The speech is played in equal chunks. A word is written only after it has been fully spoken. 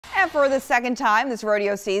And for the second time this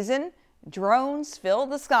rodeo season, drones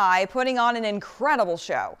filled the sky, putting on an incredible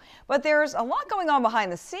show. But there's a lot going on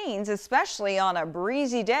behind the scenes, especially on a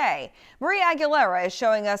breezy day. Maria Aguilera is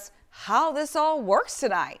showing us how this all works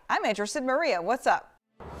tonight. I'm interested. Maria, what's up?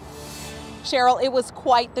 Cheryl, it was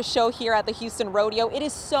quite the show here at the Houston Rodeo. It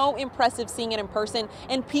is so impressive seeing it in person,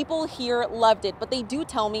 and people here loved it. But they do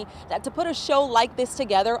tell me that to put a show like this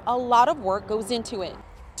together, a lot of work goes into it.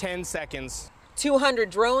 10 seconds. 200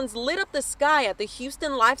 drones lit up the sky at the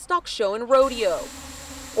Houston Livestock Show and Rodeo,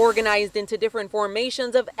 organized into different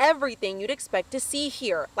formations of everything you'd expect to see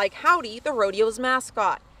here, like Howdy, the rodeo's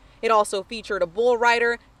mascot. It also featured a bull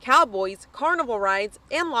rider, cowboys, carnival rides,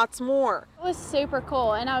 and lots more. It was super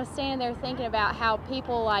cool, and I was standing there thinking about how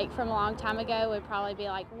people like from a long time ago would probably be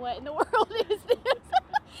like, what in the world is this?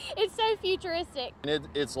 It's so futuristic.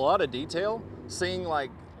 It's a lot of detail, seeing like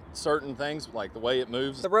certain things, like the way it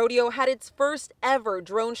moves. The rodeo had its first ever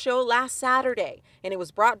drone show last Saturday, and it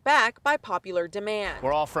was brought back by popular demand.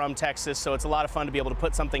 We're all from Texas, so it's a lot of fun to be able to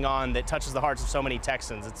put something on that touches the hearts of so many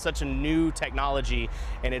Texans. It's such a new technology,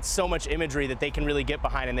 and it's so much imagery that they can really get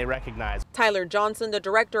behind and they recognize. Tyler Johnson, the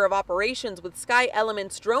director of operations with Sky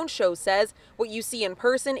Elements Drone Show, says what you see in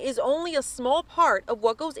person is only a small part of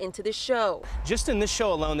what goes into the show. Just in this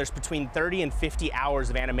show alone, there's between 30 and 50 hours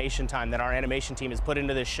of animation time that our animation team has put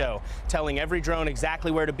into this show, telling every drone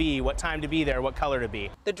exactly where to be, what time to be there, what color to be.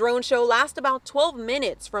 The drone show lasts about 12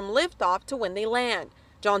 minutes from liftoff to when they land.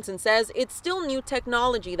 Johnson says it's still new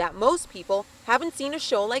technology that most people haven't seen a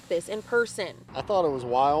show like this in person. I thought it was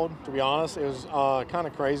wild, to be honest. It was kind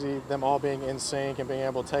of crazy, them all being in sync and being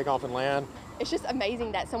able to take off and land. It's just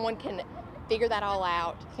amazing that someone can figure that all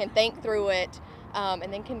out, can think through it,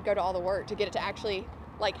 and then can go to all the work to get it to actually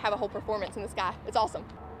like have a whole performance in the sky. It's awesome.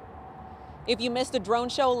 If you missed the drone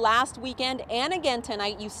show last weekend and again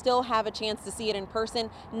tonight, you still have a chance to see it in person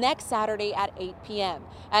next Saturday at 8 p.m.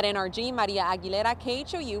 At NRG, Maria Aguilera,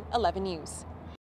 KHOU 11 News.